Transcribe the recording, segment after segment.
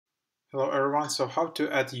Hello everyone, so how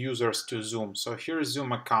to add users to Zoom. So here is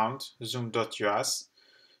Zoom account, zoom.us.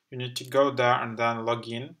 You need to go there and then log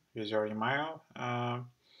in with your email. And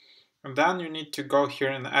then you need to go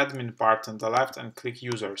here in the admin part on the left and click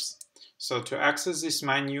users. So to access this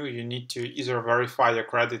menu, you need to either verify your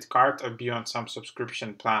credit card or be on some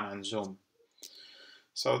subscription plan on Zoom.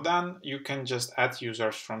 So then you can just add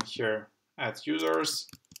users from here. Add users,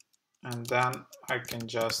 and then I can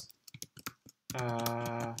just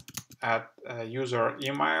add a user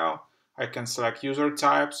email. I can select user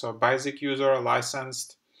type, so basic user,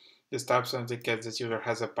 licensed. This type indicates that user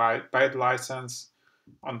has a paid license,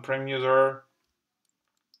 on-prem user,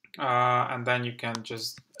 and then you can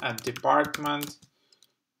just add department,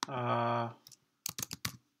 and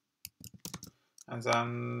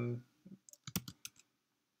then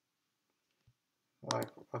like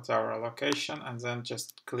what's our location, and then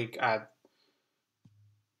just click add.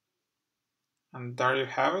 And there you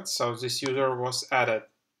have it. So this user was added.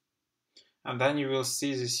 And then you will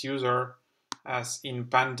see this user as in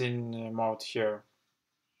pending mode here.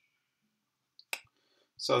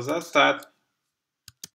 So that's that.